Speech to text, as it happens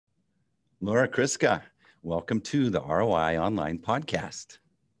Laura Kriska, welcome to the ROI Online Podcast.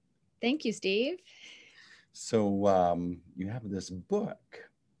 Thank you, Steve. So you have this book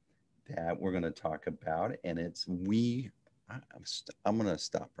that we're going to talk about, and it's we. I'm going to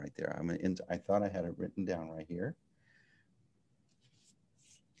stop right there. I thought I had it written down right here.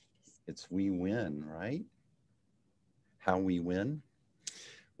 It's we win, right? How we win.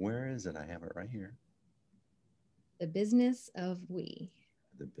 Where is it? I have it right here. The business of we.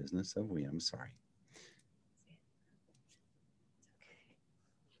 The business of we. I'm sorry.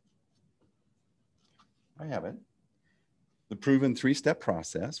 I have it. The proven three-step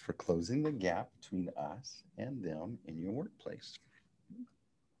process for closing the gap between us and them in your workplace.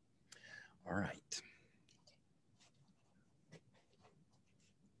 All right.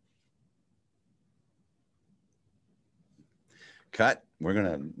 Cut. We're going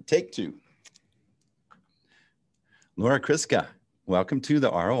to take two. Laura Kriska, welcome to the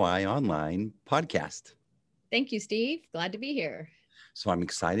ROI Online Podcast. Thank you, Steve. Glad to be here. So I'm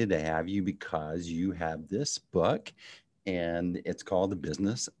excited to have you because you have this book, and it's called The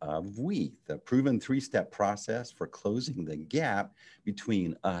Business of We, the proven three-step process for closing the gap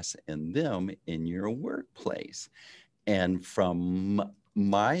between us and them in your workplace. And from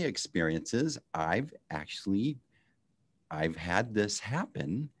my experiences, I've had this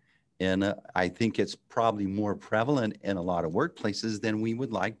happen. And I think it's probably more prevalent in a lot of workplaces than we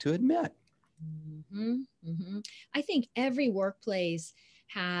would like to admit. I think every workplace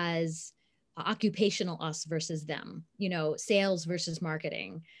has occupational us versus them, sales versus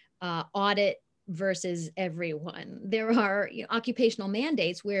marketing, audit versus everyone. There are occupational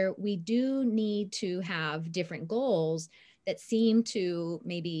mandates where we do need to have different goals that seem to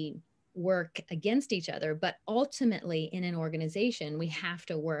maybe work against each other, but ultimately in an organization, we have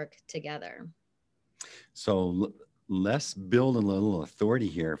to work together. So let's build a little authority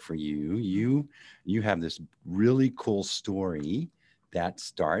here for you. You have this really cool story that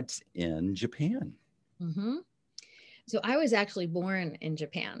starts in Japan. Mm-hmm. So I was actually born in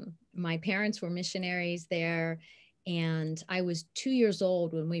Japan. My parents were missionaries there, and I was 2 years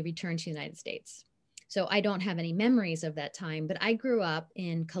old when we returned to the United States. So I don't have any memories of that time, but I grew up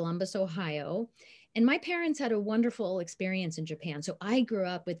in Columbus, Ohio, and my parents had a wonderful experience in Japan. So I grew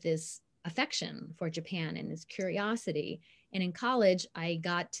up with this affection for Japan and this curiosity. And in college, I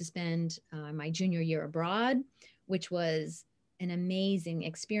got to spend my junior year abroad, which was an amazing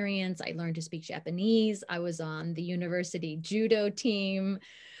experience. I learned to speak Japanese. I was on the university judo team.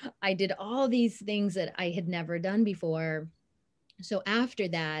 I did all these things that I had never done before. So after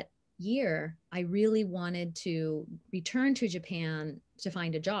that year, I really wanted to return to Japan to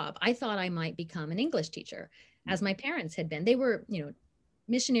find a job. I thought I might become an English teacher, as my parents had been. They were,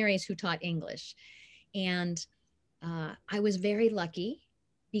 missionaries who taught English. And I was very lucky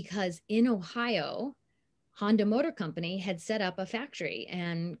because in Ohio, Honda Motor Company had set up a factory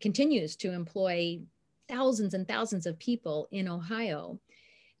and continues to employ thousands and thousands of people in Ohio,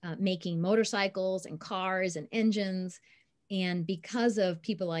 making motorcycles and cars and engines. And because of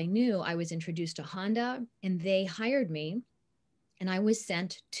people I knew, I was introduced to Honda, and they hired me. And I was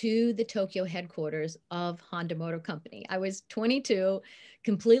sent to the Tokyo headquarters of Honda Motor Company. I was 22,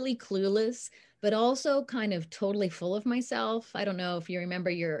 completely clueless, but also kind of totally full of myself. I don't know if you remember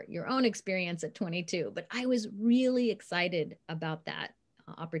your own experience at 22, but I was really excited about that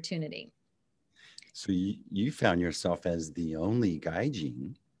opportunity. So you found yourself as the only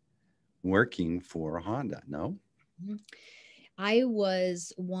gaijin working for Honda, no? Mm-hmm. I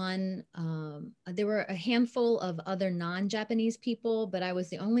was one, there were a handful of other non-Japanese people, but I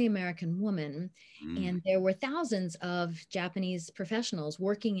was the only American woman. Mm. And there were thousands of Japanese professionals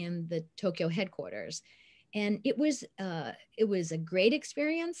working in the Tokyo headquarters. And it was a great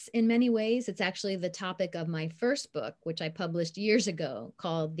experience in many ways. It's actually the topic of my first book, which I published years ago,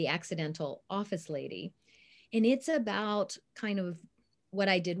 called The Accidental Office Lady. And it's about kind of what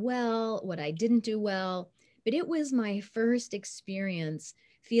I did well, what I didn't do well. But it was my first experience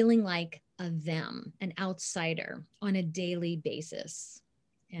feeling like a them, an outsider on a daily basis.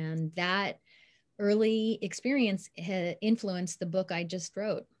 And that early experience influenced the book I just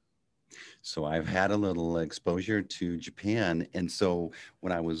wrote. So I've had a little exposure to Japan. And so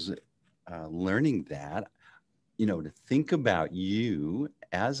when I was learning that, to think about you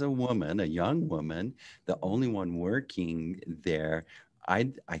as a woman, a young woman, the only one working there,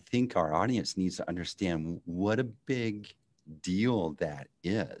 I think our audience needs to understand what a big deal that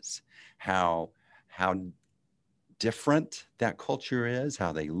is, how different that culture is,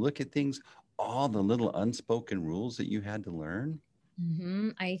 how they look at things, all the little unspoken rules that you had to learn. Mm-hmm.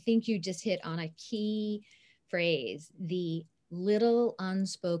 I think you just hit on a key phrase, the little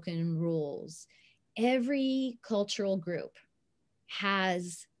unspoken rules. Every cultural group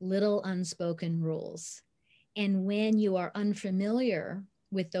has little unspoken rules. And when you are unfamiliar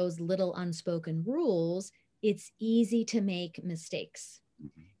with those little unspoken rules, it's easy to make mistakes.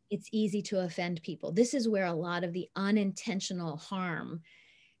 Mhm. It's easy to offend people. This is where a lot of the unintentional harm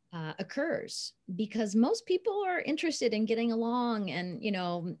occurs, because most people are interested in getting along and,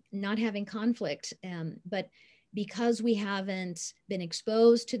 not having conflict. But because we haven't been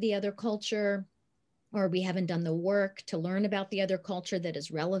exposed to the other culture, or we haven't done the work to learn about the other culture that is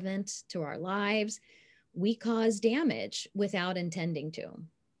relevant to our lives, we cause damage without intending to.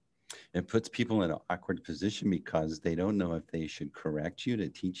 It puts people in an awkward position because they don't know if they should correct you to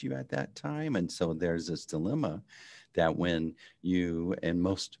teach you at that time. And so there's this dilemma that when you, and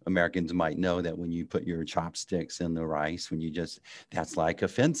most Americans might know that when you put your chopsticks in the rice, when you just, that's like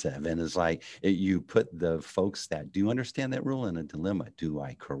offensive. And it's like you put the folks that do understand that rule in a dilemma. Do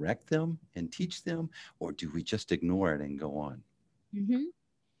I correct them and teach them, or do we just ignore it and go on? Mm-hmm.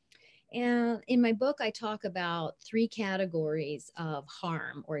 And in my book, I talk about three categories of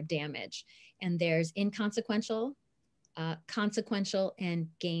harm or damage. And there's inconsequential, consequential, and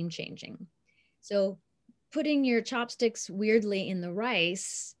game changing. So putting your chopsticks weirdly in the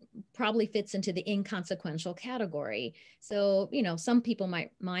rice probably fits into the inconsequential category. So, some people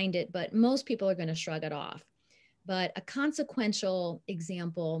might mind it, but most people are going to shrug it off. But a consequential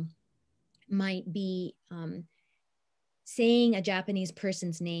example might be saying a Japanese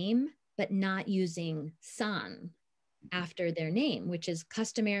person's name, but not using san after their name, which is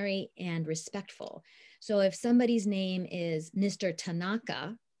customary and respectful. So if somebody's name is Mr.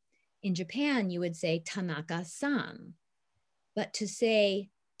 Tanaka, in Japan, you would say Tanaka-san. But to say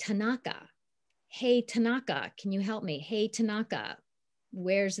Tanaka, hey, Tanaka, can you help me? Hey, Tanaka,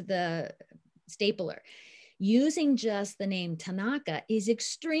 where's the stapler? Using just the name Tanaka is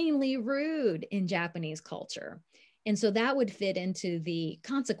extremely rude in Japanese culture. And so that would fit into the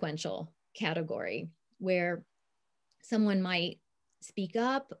consequential category, where someone might speak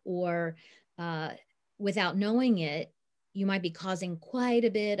up, or without knowing it, you might be causing quite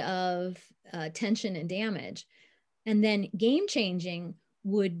a bit of tension and damage. And then game changing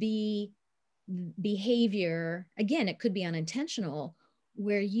would be behavior, again, it could be unintentional,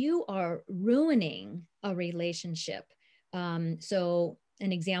 where you are ruining a relationship. So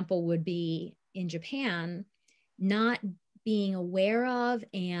an example would be in Japan, not being aware of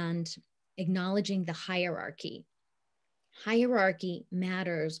and acknowledging the hierarchy. Hierarchy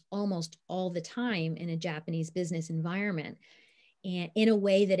matters almost all the time in a Japanese business environment, and in a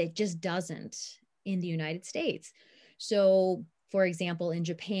way that it just doesn't in the United States. So, for example, in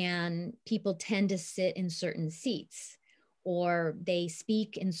Japan, people tend to sit in certain seats, or they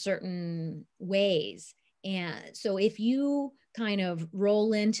speak in certain ways. And so if you kind of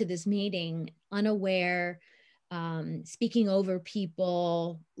roll into this meeting unaware, speaking over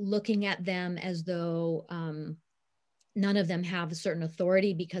people, looking at them as though none of them have a certain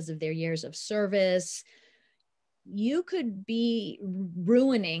authority because of their years of service, you could be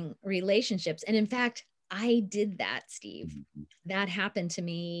ruining relationships. And in fact, I did that, Steve. Mhm. That happened to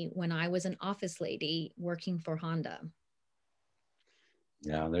me when I was an office lady working for Honda.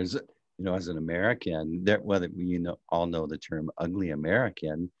 Yeah, there's, as an American, there, whether we all know the term ugly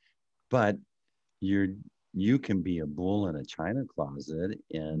American, but you're you can be a bull in a china closet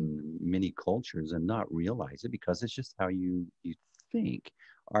in many cultures and not realize it because it's just how you think.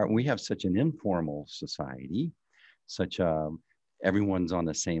 We have such an informal society, such a everyone's on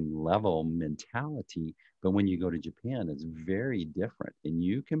the same level mentality, but when you go to Japan, it's very different, and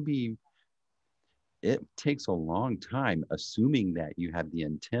you can be it takes a long time, assuming that you have the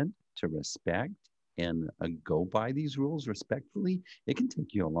intent to respect and go by these rules respectfully. It can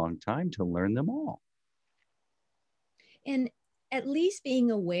take you a long time to learn them all. And at least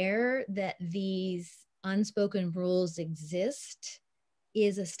being aware that these unspoken rules exist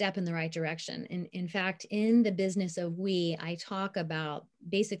is a step in the right direction. And in fact, in the business of we, I talk about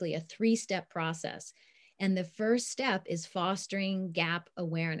basically a 3-step process. And the first step is fostering gap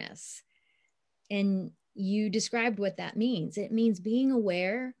awareness. And you described what that means. It means being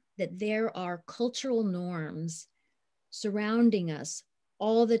aware that there are cultural norms surrounding us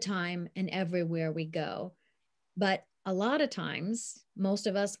all the time and everywhere we go. But a lot of times, most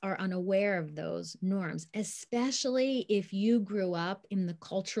of us are unaware of those norms, especially if you grew up in the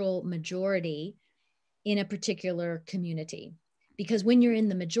cultural majority in a particular community. Because when you're in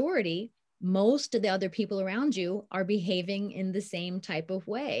the majority, most of the other people around you are behaving in the same type of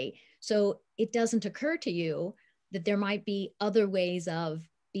way. So it doesn't occur to you that there might be other ways of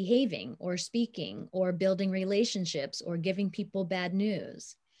behaving or speaking or building relationships or giving people bad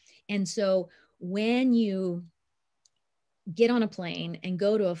news. And so when you get on a plane and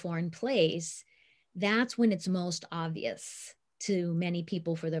go to a foreign place, that's when it's most obvious to many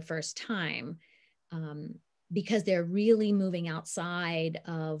people for the first time, because they're really moving outside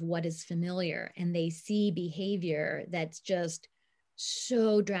of what is familiar and they see behavior that's just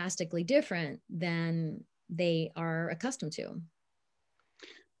so drastically different than they are accustomed to.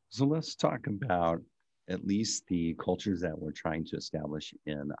 So let's talk about at least the cultures that we're trying to establish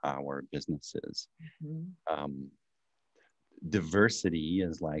in our businesses. Mhm. Diversity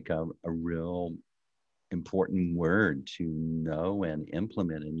is like a real important word to know and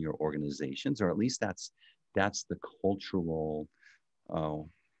implement in your organizations, or at least that's the cultural uh,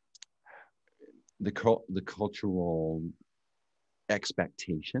 the cultural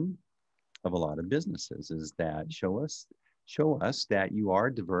expectation of a lot of businesses is that show us that you are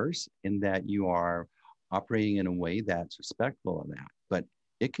diverse and that you are operating in a way that's respectful of that. But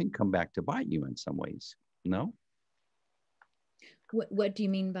it can come back to bite you in some ways, no? What do you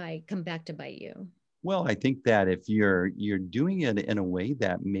mean by come back to bite you? Well, I think that if you're doing it in a way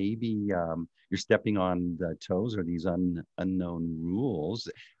that maybe you're stepping on the toes or these unknown rules,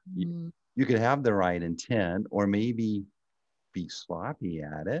 you, Mm. you could have the right intent, or maybe be sloppy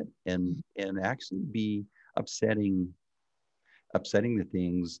at it and actually be upsetting the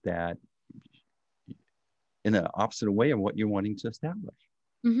things that in an opposite way of what you're wanting to establish.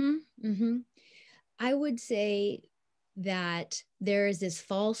 Mm-hmm, mm-hmm. I would say that there is this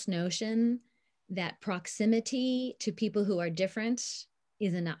false notion that proximity to people who are different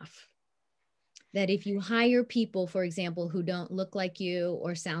is enough. That if you hire people, for example, who don't look like you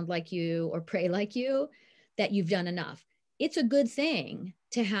or sound like you or pray like you, that you've done enough. It's a good thing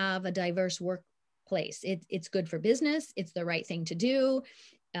to have a diverse workplace. It's good for business. It's the right thing to do.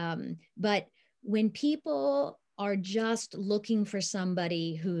 But when people are just looking for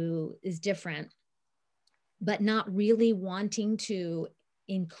somebody who is different, but not really wanting to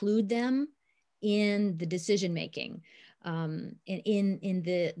include them in the decision making, in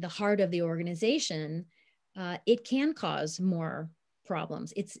the heart of the organization, it can cause more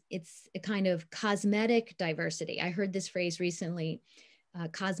problems. It's a kind of cosmetic diversity. I heard this phrase recently: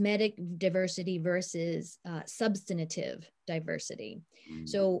 cosmetic diversity versus substantive diversity. Mm.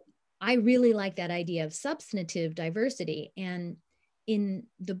 So I really like that idea of substantive diversity. And in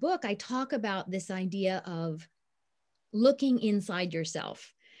the book, I talk about this idea of looking inside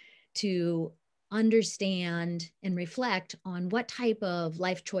yourself to understand and reflect on what type of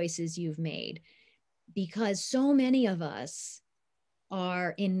life choices you've made. Because so many of us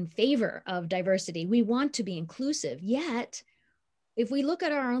are in favor of diversity. We want to be inclusive, yet if we look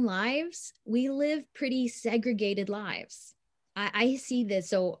at our own lives, we live pretty segregated lives. I see this.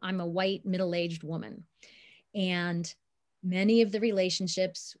 So I'm a white middle-aged woman, and many of the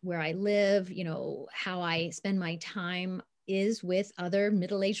relationships where I live, how I spend my time is with other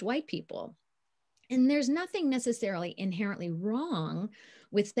middle-aged white people. And there's nothing necessarily inherently wrong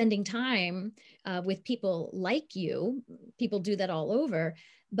with spending time with people like you. People do that all over.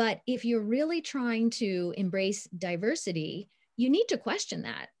 But if you're really trying to embrace diversity, you need to question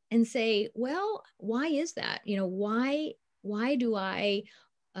that and say, well, why is that? Why do I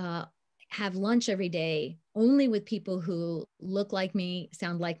have lunch every day only with people who look like me,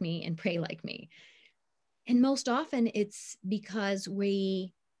 sound like me, and pray like me? And most often it's because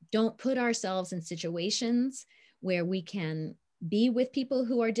we don't put ourselves in situations where we can be with people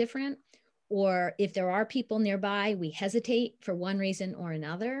who are different, or if there are people nearby, we hesitate for one reason or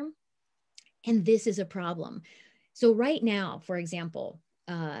another. And this is a problem. So right now, for example,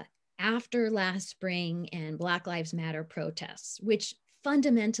 after last spring and Black Lives Matter protests, which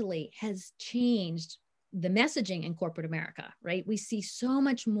fundamentally has changed the messaging in corporate America, right? We see so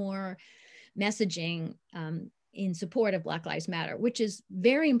much more messaging in support of Black Lives Matter, which is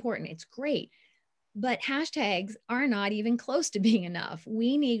very important. It's great. But hashtags are not even close to being enough.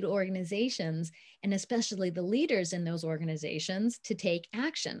 We need organizations, and especially the leaders in those organizations, to take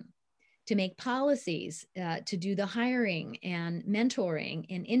action, to make policies, to do the hiring and mentoring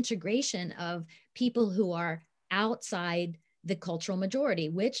and integration of people who are outside the cultural majority,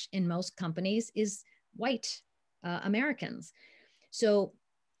 which in most companies is white Americans. So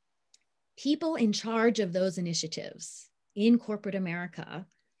people in charge of those initiatives in corporate America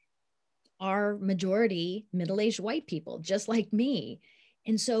are majority middle-aged white people, just like me.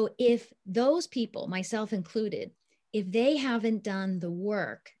 And so if those people, myself included, if they haven't done the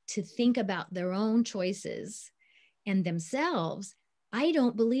work to think about their own choices and themselves, I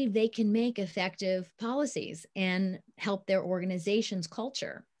don't believe they can make effective policies and help their organization's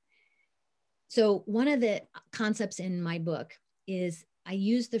culture. So one of the concepts in my book is I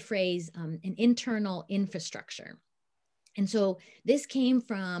use the phrase an internal infrastructure. And so this came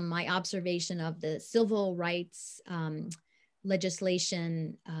from my observation of the civil rights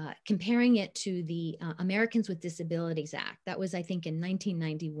legislation, comparing it to the Americans with Disabilities Act. That was, I think, in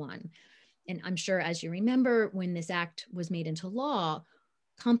 1991. And I'm sure, as you remember, when this act was made into law,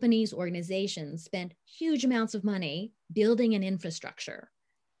 companies, organizations spent huge amounts of money building an infrastructure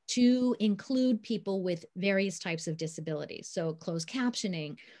to include people with various types of disabilities. So closed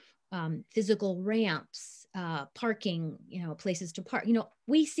captioning, physical ramps, parking, places to park.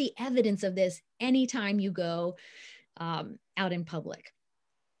 We see evidence of this anytime you go out in public.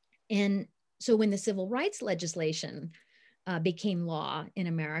 And so when the civil rights legislation became law in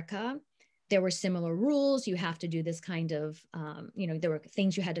America, there were similar rules. You have to do this kind of, there were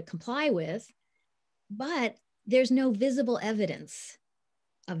things you had to comply with, but there's no visible evidence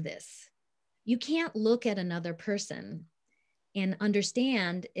of this. You can't look at another person and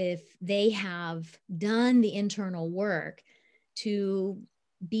understand if they have done the internal work to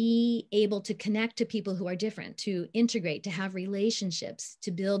be able to connect to people who are different, to integrate, to have relationships,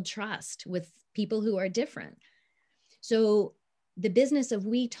 to build trust with people who are different. So the business of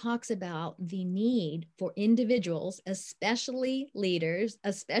We talks about the need for individuals, especially leaders,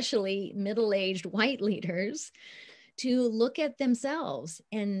 especially middle-aged white leaders, to look at themselves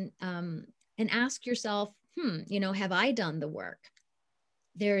and ask yourself, have I done the work?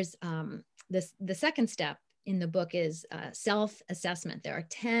 There's the second step in the book is self-assessment. There are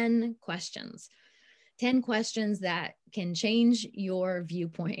 10 questions that can change your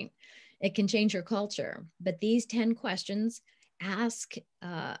viewpoint. It can change your culture. But these 10 questions ask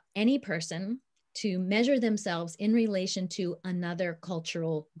any person to measure themselves in relation to another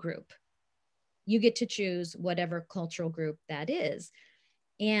cultural group. You get to choose whatever cultural group that is.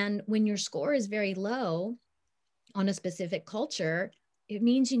 And when your score is very low on a specific culture, it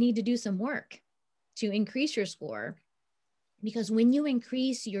means you need to do some work to increase your score. Because when you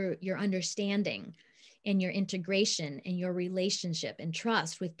increase your understanding and your integration and your relationship and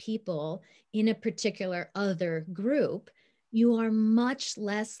trust with people in a particular other group, you are much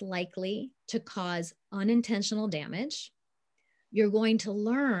less likely to cause unintentional damage. You're going to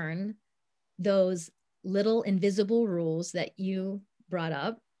learn those little invisible rules that you brought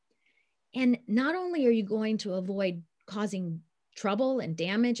up. And not only are you going to avoid causing trouble and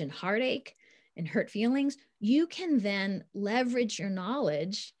damage and heartache and hurt feelings, you can then leverage your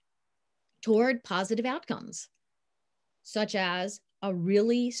knowledge toward positive outcomes, such as a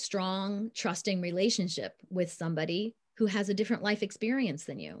really strong, trusting relationship with somebody who has a different life experience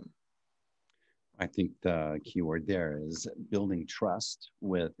than you. I think the key word there is building trust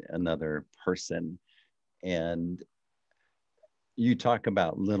with another person. And you talk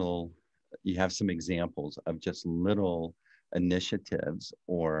about you have some examples of just little initiatives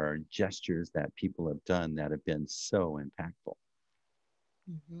or gestures that people have done that have been so impactful.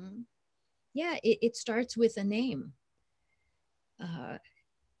 Mm-hmm. Yeah, it starts with a name.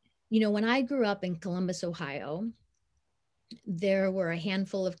 When I grew up in Columbus, Ohio, there were a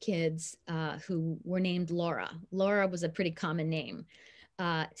handful of kids who were named Laura. Laura was a pretty common name.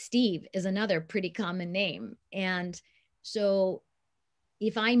 Steve is another pretty common name. And so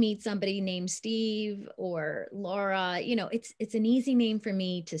if I meet somebody named Steve or Laura, it's an easy name for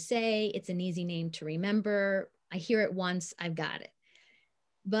me to say. It's an easy name to remember. I hear it once, I've got it.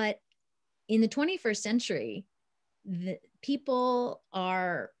 But in the 21st century, the people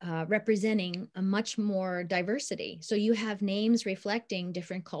are representing a much more diversity. So you have names reflecting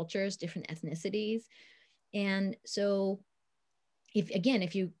different cultures, different ethnicities. And so if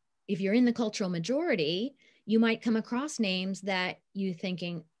you're in the cultural majority, you might come across names that you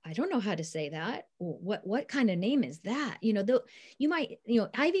thinking, I don't know how to say that. What kind of name is that? You might,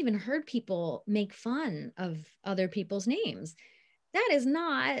 I've even heard people make fun of other people's names. That is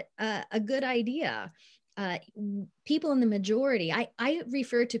not a good idea. People in the majority, I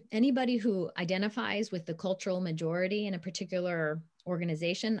refer to anybody who identifies with the cultural majority in a particular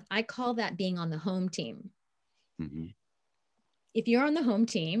organization. I call that being on the home team. Mm-hmm. If you're on the home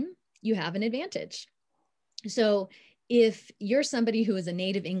team, you have an advantage. So if you're somebody who is a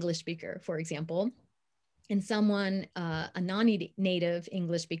native English speaker, for example, and someone, a non-native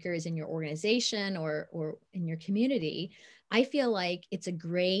English speaker is in your organization or in your community, I feel like it's a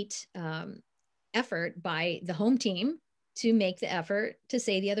great effort by the home team to make the effort to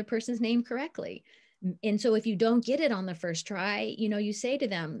say the other person's name correctly. And so if you don't get it on the first try, you say to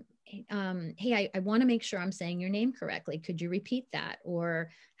them, hey, I want to make sure I'm saying your name correctly. Could you repeat that? Or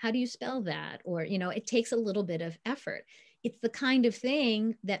how do you spell that? Or, it takes a little bit of effort. It's the kind of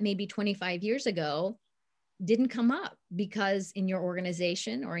thing that maybe 25 years ago didn't come up because in your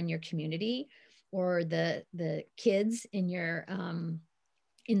organization or in your community or the kids in your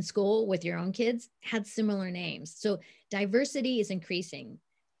in school with your own kids had similar names. So diversity is increasing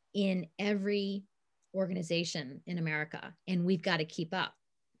in every organization in America, and we've got to keep up.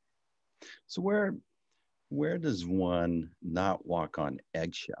 So where does one not walk on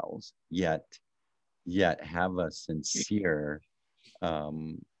eggshells yet have a sincere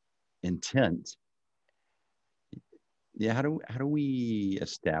um, intent? Yeah, how do we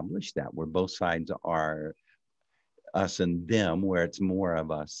establish that where both sides are us and them, where it's more of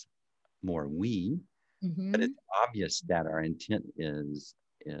us, more we, but Mm-hmm. it's obvious that our intent is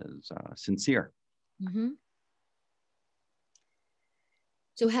sincere. Mm-hmm.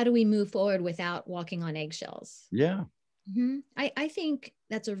 So how do we move forward without walking on eggshells? Yeah, Mm-hmm. I think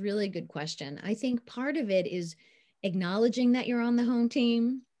that's a really good question. I think part of it is acknowledging that you're on the home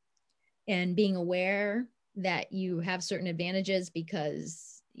team and being aware that you have certain advantages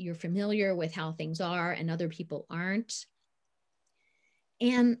because you're familiar with how things are and other people aren't.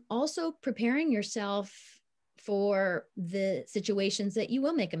 And also preparing yourself for the situations that you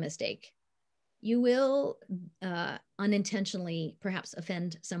will make a mistake. You will unintentionally perhaps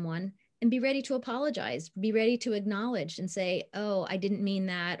offend someone, and be ready to apologize, be ready to acknowledge and say, oh, I didn't mean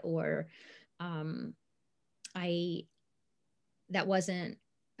that, or um, I that wasn't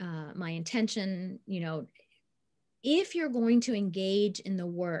my intention. If you're going to engage in the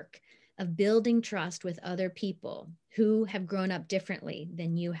work of building trust with other people who have grown up differently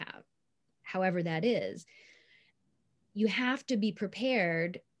than you have, however that is, you have to be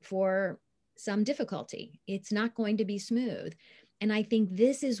prepared for some difficulty. It's not going to be smooth. And I think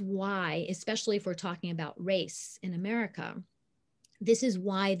this is why, especially if we're talking about race in America, this is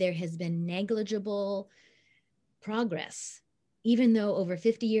why there has been negligible progress, even though over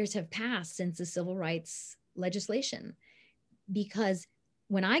 50 years have passed since the civil rights legislation. Because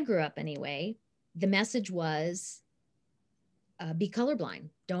when I grew up anyway, the message was be colorblind.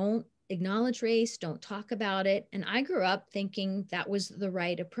 Don't acknowledge race, don't talk about it. And I grew up thinking that was the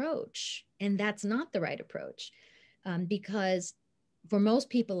right approach. And that's not the right approach, because for most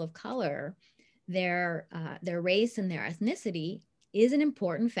people of color, their race and their ethnicity is an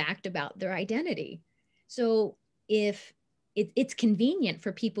important fact about their identity. So if it's convenient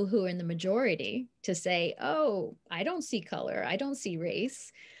for people who are in the majority to say, oh, I don't see color, I don't see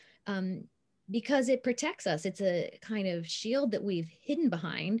race, um, because it protects us. It's a kind of shield that we've hidden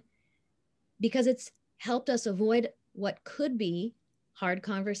behind because it's helped us avoid what could be hard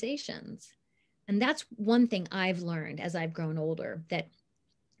conversations. And that's one thing I've learned as I've grown older, that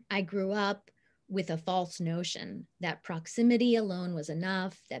I grew up with a false notion that proximity alone was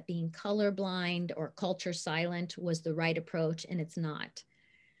enough, that being colorblind or culture silent was the right approach, and it's not.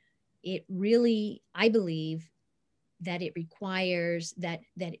 It really, I believe, that it requires that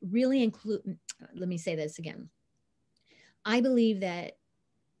really include, let me say this again. I believe that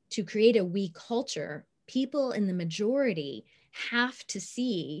to create a we culture, people in the majority have to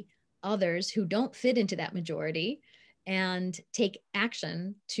see others who don't fit into that majority and take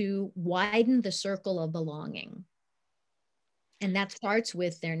action to widen the circle of belonging. And that starts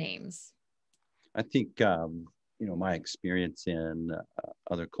with their names. I think my experience in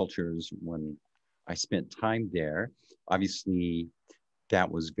other cultures when I spent time there, obviously that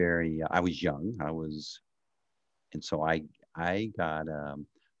was very. I was young. And so I got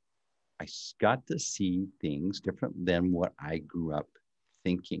got to see things different than what I grew up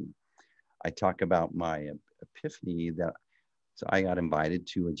thinking. I talk about my epiphany that so I got invited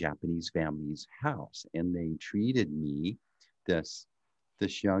to a Japanese family's house, and they treated me, this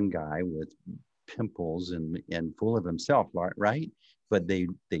this young guy with pimples and full of himself, right? But they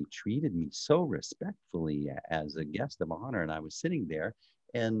treated me so respectfully as a guest of honor, and I was sitting there,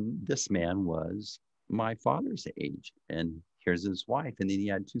 and this man was my father's age, and here's his wife, and then he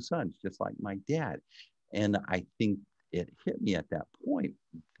had two sons, just like my dad. And I think it hit me at that point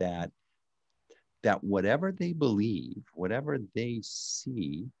that whatever they believe, whatever they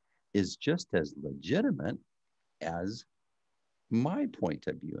see, is just as legitimate as my point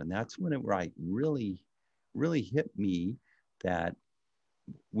of view. And that's when it really hit me that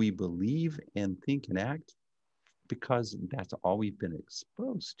we believe and think and act because that's all we've been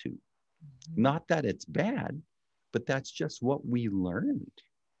exposed to. Mm-hmm. Not that it's bad, but that's just what we learned.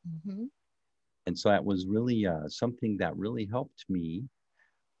 Mm-hmm. And so that was really something that really helped me,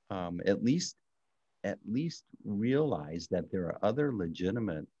 at least at least realize that there are other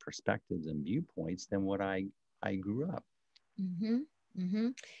legitimate perspectives and viewpoints than what I grew up. Mm-hmm. Mm-hmm.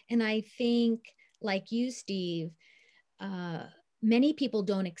 And I think, like you, Steve, uh, many people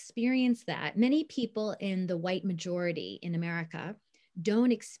don't experience that. Many people in the white majority in America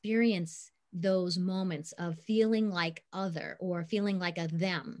don't experience those moments of feeling like other or feeling like a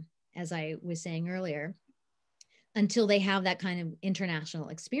them, as I was saying earlier, until they have that kind of international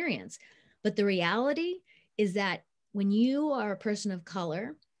experience. But the reality is that when you are a person of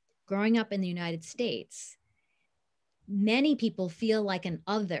color growing up in the United States, many people feel like an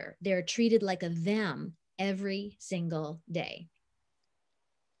other. They're treated like a them every single day.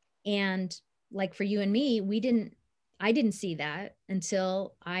 And like for you and me, I didn't see that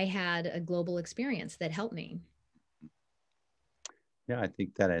until I had a global experience that helped me. Yeah, I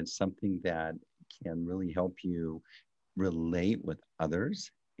think that it's something that can really help you relate with others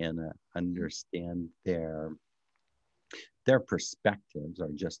and understand their perspectives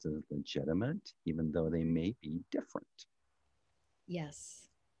are just as legitimate, even though they may be different. Yes.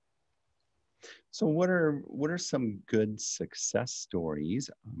 So, what are some good success stories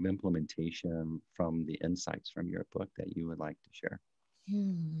of implementation from the insights from your book that you would like to share?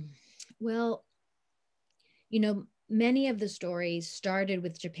 Hmm. Well, many of the stories started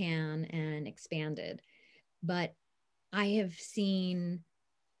with Japan and expanded, but I have seen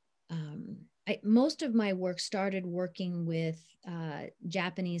most of my work started working with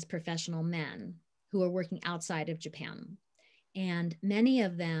Japanese professional men who are working outside of Japan. And many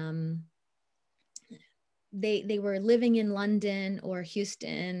of them, they were living in London or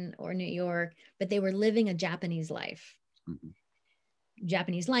Houston or New York, but they were living a Japanese life. Mhm.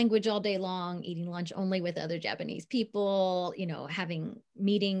 Japanese language all day long, eating lunch only with other Japanese people, having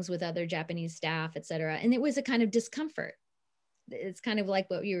meetings with other Japanese staff, et cetera. And it was a kind of discomfort. It's kind of like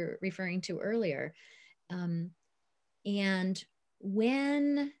what you were referring to earlier. Um, and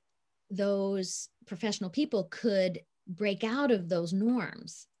when those professional people could break out of those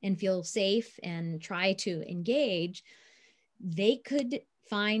norms and feel safe and try to engage, they could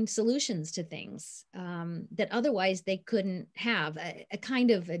find solutions to things that otherwise they couldn't have. A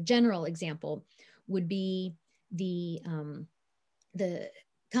kind of a general example would be the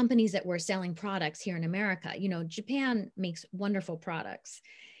companies that were selling products here in America. Japan makes wonderful products,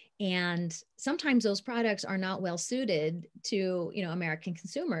 and sometimes those products are not well suited to American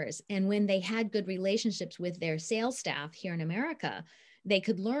consumers. And when they had good relationships with their sales staff here in America, they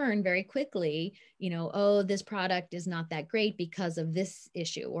could learn very quickly, oh, this product is not that great because of this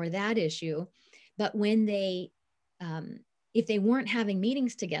issue or that issue. But when if they weren't having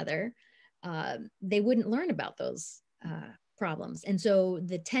meetings together, they wouldn't learn about those problems. And so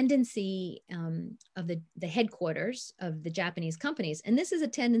the tendency of the headquarters of the Japanese companies, and this is a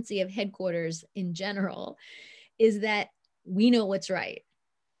tendency of headquarters in general, is that we know what's right.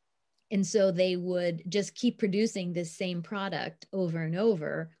 And so they would just keep producing this same product over and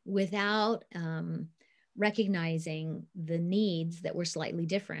over without recognizing the needs that were slightly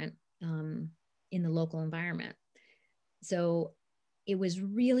different in the local environment. So it was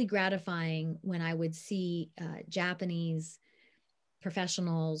really gratifying when I would see Japanese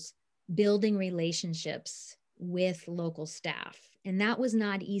professionals building relationships with local staff. And that was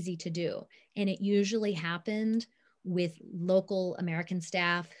not easy to do. And it usually happened with local American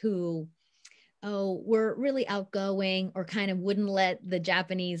staff who, were really outgoing or kind of wouldn't let the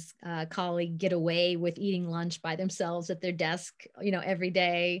Japanese colleague get away with eating lunch by themselves at their desk, every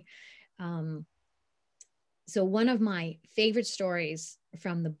day. Um, so one of my favorite stories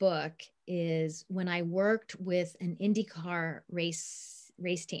from the book is when I worked with an IndyCar race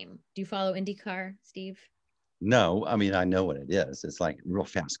team. Do you follow IndyCar, Steve? No, I mean, I know what it is. It's like real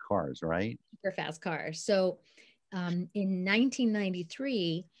fast cars, right? Super fast cars. So in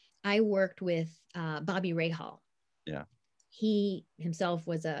 1993, I worked with Bobby Rahal. Yeah. He himself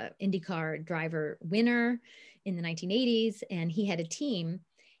was a IndyCar driver winner in the 1980s, and he had a team.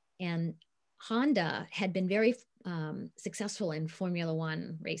 And Honda had been very successful in Formula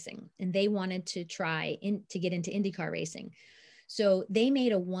One racing, and they wanted to to get into IndyCar racing. So they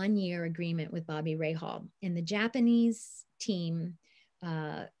made a 1-year agreement with Bobby Rahal, and the Japanese team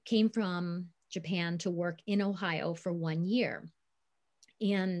came from Japan to work in Ohio for 1 year.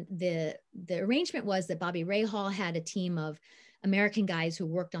 And the arrangement was that Bobby Rahal had a team of American guys who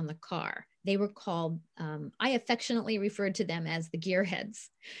worked on the car. They were called, I affectionately referred to them as the gearheads.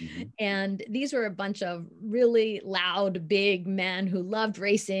 Mm-hmm. And these were a bunch of really loud, big men who loved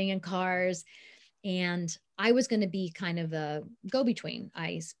racing and cars. And I was going to be kind of a go-between.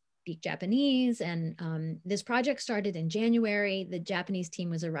 I speak Japanese, and this project started in January. The Japanese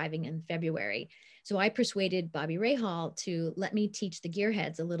team was arriving in February. So I persuaded Bobby Rahal to let me teach the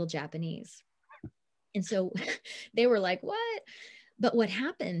gearheads a little Japanese. And so they were like, what? But what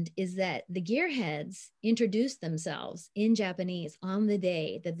happened is that the gearheads introduced themselves in Japanese on the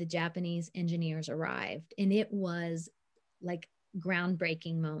day that the Japanese engineers arrived. And it was like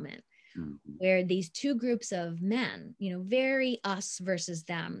groundbreaking moment where these two groups of men, very us versus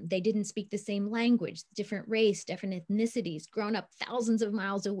them, they didn't speak the same language, different race, different ethnicities, grown up thousands of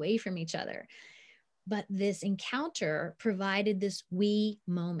miles away from each other. But this encounter provided this we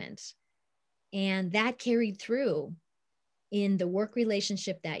moment. And that carried through in the work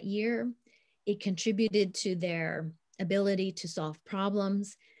relationship that year. It contributed to their ability to solve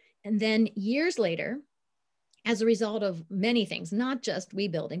problems. And then years later, as a result of many things, not just We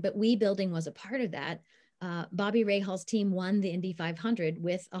Building, but We Building was a part of that. Bobby Rahal's team won the Indy 500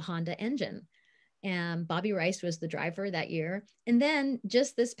 with a Honda engine. And Bobby Rice was the driver that year. And then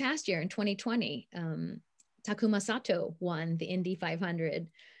just this past year in 2020, Takuma Sato won the Indy 500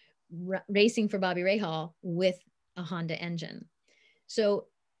 racing for Bobby Rahal with a Honda engine. So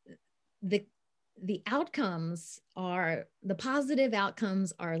the positive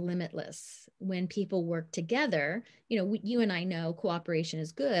outcomes are limitless when people work together. You and I know cooperation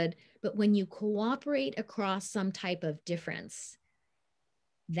is good, but when you cooperate across some type of difference,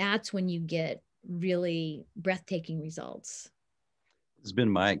 that's when you get really breathtaking results. It's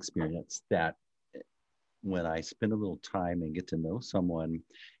been my experience that when I spend a little time and get to know someone,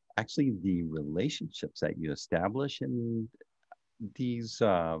 actually the relationships that you establish in these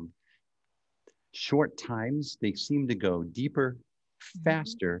short times, they seem to go deeper,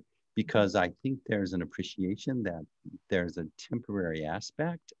 faster, because I think there's an appreciation that there's a temporary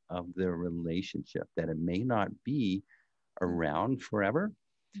aspect of the relationship, that it may not be around forever.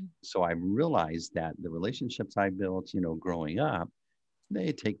 So I realized that the relationships I built, growing up,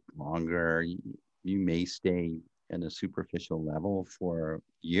 they take longer. You may stay in a superficial level for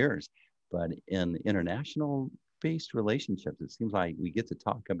years, but in international based relationships, it seems like we get to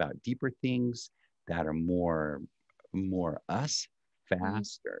talk about deeper things that are more us,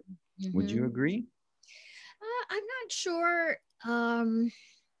 faster. Would you agree? I'm not sure. I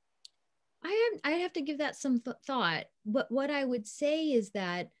have to give that some thought. But what I would say is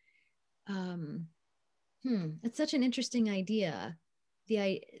that it's such an interesting idea.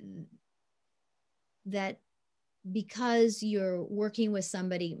 That because you're working with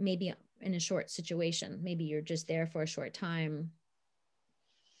somebody, maybe in a short situation, maybe you're just there for a short time.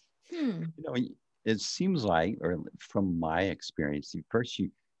 It seems like, or from my experience,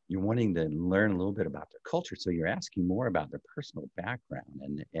 you're wanting to learn a little bit about their culture, so you're asking more about their personal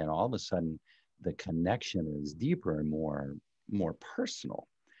background, and all of a sudden the connection is deeper and more personal.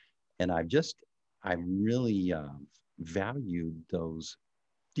 And I've really valued those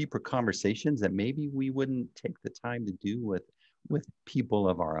deeper conversations that maybe we wouldn't take the time to do with people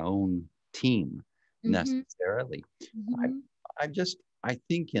of our own team necessarily. I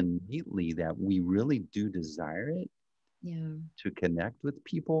think innately that we really do desire it, to connect with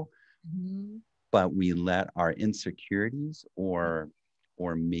people, but we let our insecurities or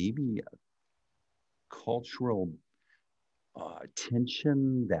maybe cultural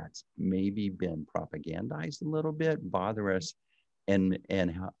tension that's maybe been propagandized a little bit bother us and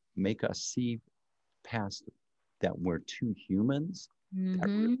make us see past that we're two humans that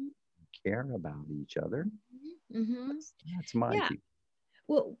really care about each other. That's my view.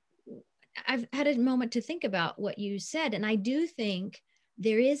 Well, I've had a moment to think about what you said, and I do think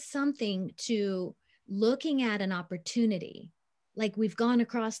there is something to looking at an opportunity. Like we've gone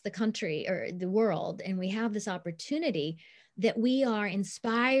across the country or the world, and we have this opportunity that we are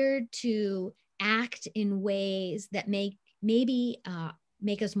inspired to act in ways that maybe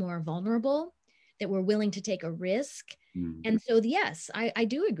make us more vulnerable, that we're willing to take a risk. And so, yes, I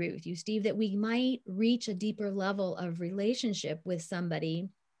do agree with you, Steve, that we might reach a deeper level of relationship with somebody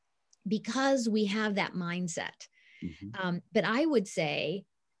because we have that mindset. But I would say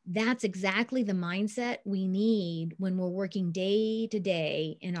that's exactly the mindset we need when we're working day to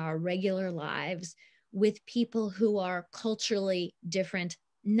day in our regular lives with people who are culturally different,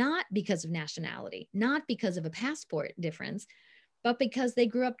 not because of nationality, not because of a passport difference, but because they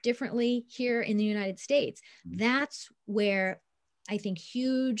grew up differently here in the United States. That's where I think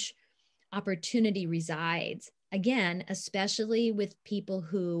huge opportunity resides. Again, especially with people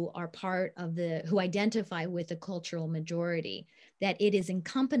who are who identify with the cultural majority, that it is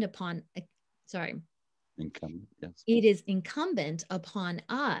incumbent upon, it is incumbent upon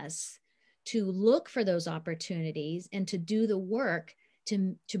us to look for those opportunities and to do the work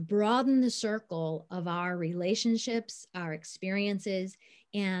to broaden the circle of our relationships, our experiences,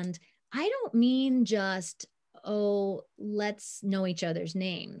 and I don't mean just, oh, let's know each other's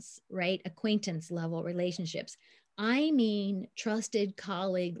names, right? Acquaintance level relationships. I mean trusted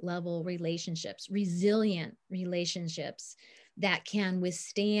colleague level relationships, resilient relationships that can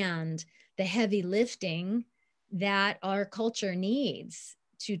withstand the heavy lifting that our culture needs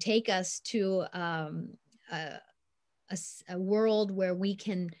to take us to a, a world where we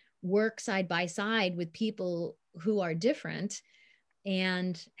can work side by side with people who are different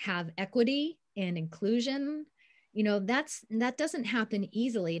and have equity and inclusion. You know, that doesn't happen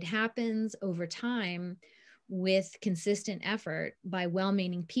easily. It happens over time with consistent effort by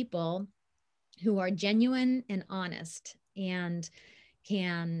well-meaning people who are genuine and honest and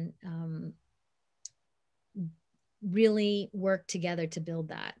can really work together to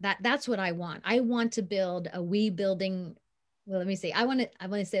build that's what I want. I want to build a we building. Well, let me say, I want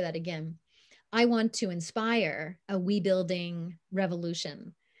to say that again. I want to inspire a we building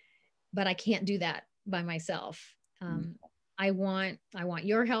revolution, but I can't do that by myself. I want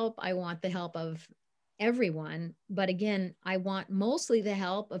your help. I want the help of everyone. But again, I want mostly the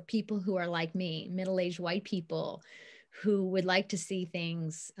help of people who are like me, middle-aged white people who would like to see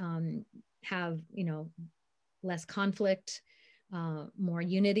things have, less conflict, more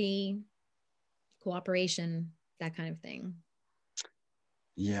unity, cooperation, that kind of thing.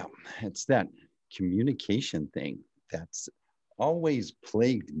 Yeah, it's that communication thing that's always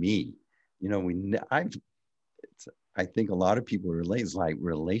plagued me. You know, I think a lot of people relate. It's like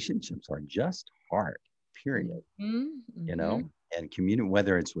relationships are just hard, period. Mm-hmm. You know, and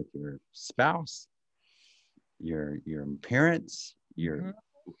whether it's with your spouse, your parents, your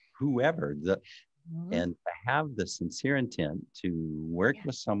whoever, and to have the sincere intent to work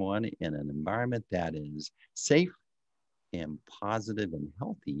with someone in an environment that is safe and positive and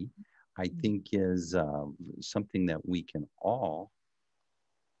healthy, I think is something that we can all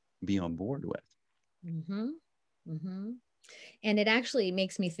be on board with. And it actually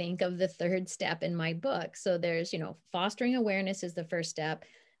makes me think of the third step in my book. So there's, fostering awareness is the first step,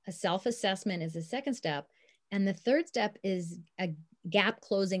 a self-assessment is the second step, and the third step is a gap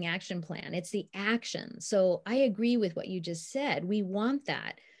closing action plan. It's the action. So I agree with what you just said. We want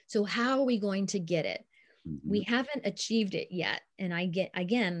that. So how are we going to get it? We haven't achieved it yet. And I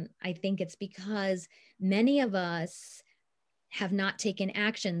think it's because many of us have not taken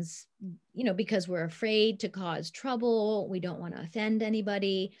actions, because we're afraid to cause trouble. We don't want to offend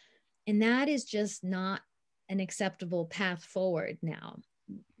anybody. And that is just not an acceptable path forward now.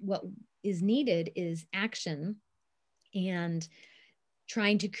 What is needed is action and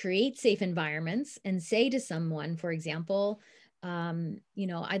trying to create safe environments and say to someone, for example,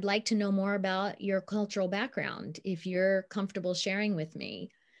 I'd like to know more about your cultural background. If you're comfortable sharing with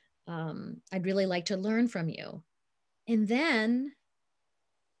me, I'd really like to learn from you. And then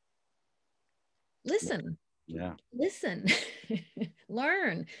listen. Listen,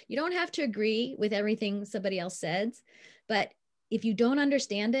 learn. You don't have to agree with everything somebody else says, but if you don't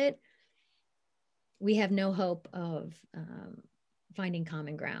understand it, we have no hope of finding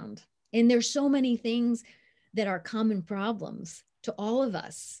common ground. And there's so many things that are common problems to all of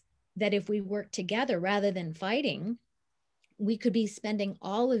us that if we work together rather than fighting, we could be spending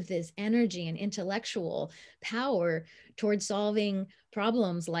all of this energy and intellectual power towards solving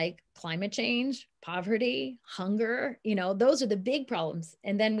problems like climate change, poverty, hunger. Those are the big problems.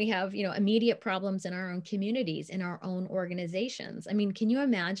 And then we have, immediate problems in our own communities, in our own organizations. I mean, can you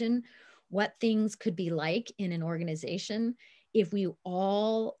imagine what things could be like in an organization if we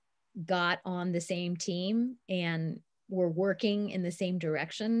all got on the same team and were working in the same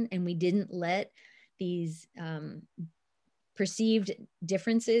direction, and we didn't let these perceived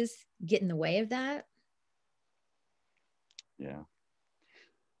differences get in the way of that? Yeah.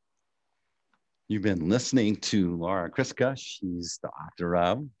 You've been listening to Laura Kriska. She's the author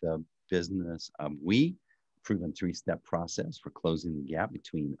of The Business of We, proven 3-step process for closing the gap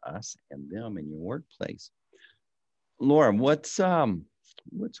between us and them in your workplace. Laura, what's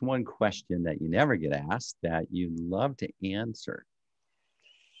one question that you never get asked that you'd love to answer?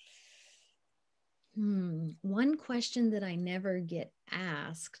 One question that I never get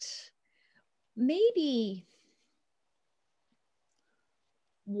asked, maybe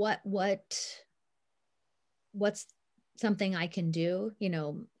what's something I can do?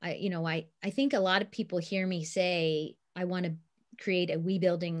 I think a lot of people hear me say, I want to create a we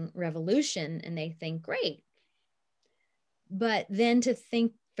building revolution, and they think, great. But then to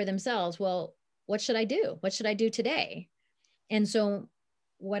think for themselves, well, what should I do? What should I do today? And so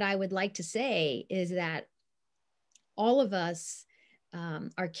what I would like to say is that all of us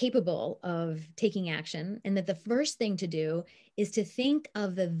are capable of taking action, and that the first thing to do is to think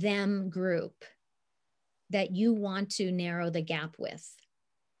of the them group that you want to narrow the gap with.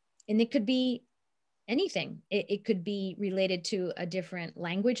 And it could be anything. It could be related to a different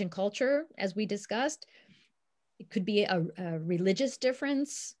language and culture, as we discussed. It could be a religious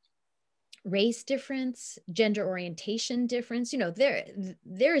difference, race difference, gender orientation difference. You know,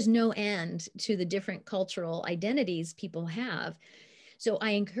 there is no end to the different cultural identities people have. So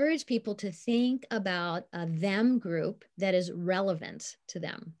I encourage people to think about a them group that is relevant to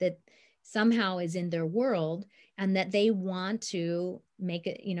them, that somehow is in their world, and that they want to make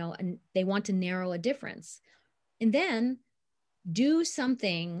it, you know, and they want to narrow a difference. And then do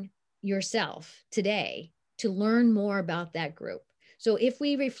something yourself today to learn more about that group. So if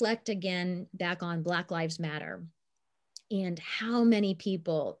we reflect again back on Black Lives Matter and how many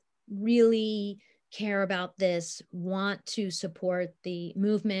people really care about this, want to support the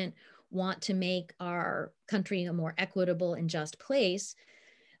movement, want to make our country a more equitable and just place,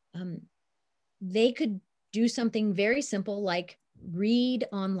 they could do something very simple like read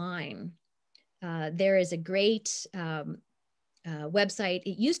online. There is a great website.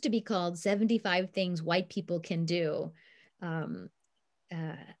 It used to be called 75 Things White People Can Do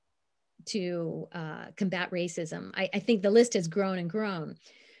to combat racism. I think the list has grown and grown,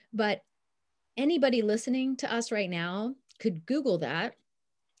 but anybody listening to us right now could Google that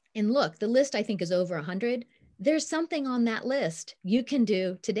and look. The list, I think, is over 100. There's something on that list you can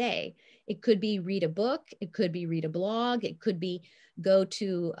do today. It could be read a book. It could be read a blog. It could be go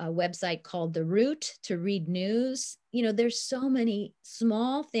to a website called The Root to read news. You know, there's so many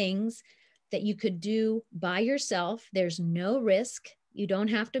small things that you could do by yourself. There's no risk. You don't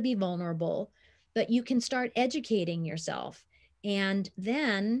have to be vulnerable, but you can start educating yourself. And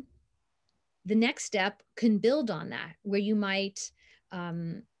then the next step can build on that, where you might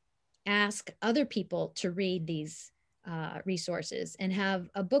ask other people to read these resources and have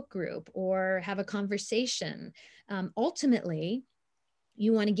a book group or have a conversation. Ultimately,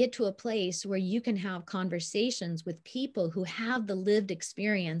 you want to get to a place where you can have conversations with people who have the lived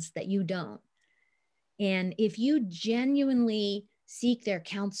experience that you don't. And if you genuinely seek their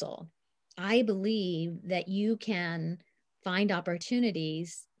counsel, I believe that you can find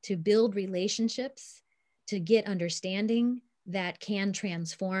opportunities to build relationships, to get understanding that can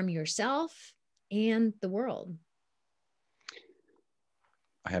transform yourself and the world.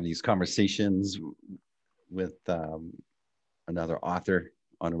 I have these conversations with another author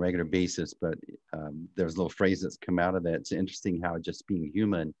on a regular basis, but there's a little phrase that's come out of that. It's interesting how just being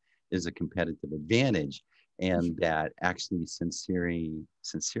human is a competitive advantage, and that actually sincerely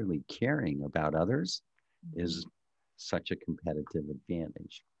caring about others is such a competitive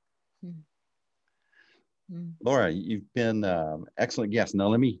advantage. Laura, you've been excellent guest. Now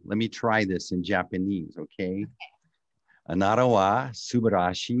let me try this in Japanese, okay? Anata wa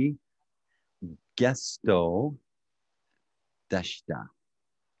subarashi gesto dashita.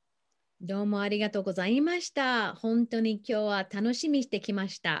 どうもありがとうございました。本当に今日は楽しみにしてきま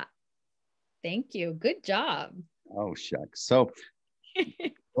した。Thank you. Good job. Oh, shucks. So,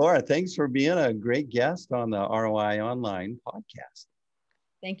 Laura, thanks for being a great guest on the ROI Online Podcast.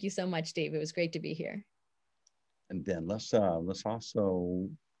 Thank you so much, Dave. It was great to be here. And then let's talk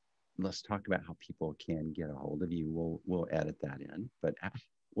about how people can get a hold of you. We'll edit that in. But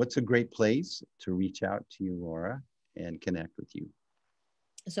what's a great place to reach out to you, Laura, and connect with you?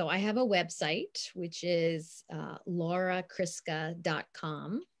 So I have a website, which is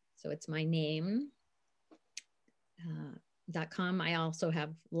laurakriska.com. So it's my name. .com. I also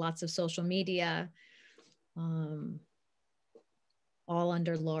have lots of social media, all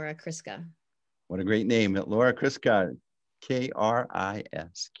under Laura Kriska. What a great name, Laura Kriska, Kriska.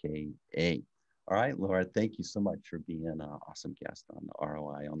 All right, Laura, thank you so much for being an awesome guest on the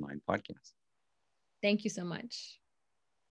ROI Online Podcast. Thank you so much.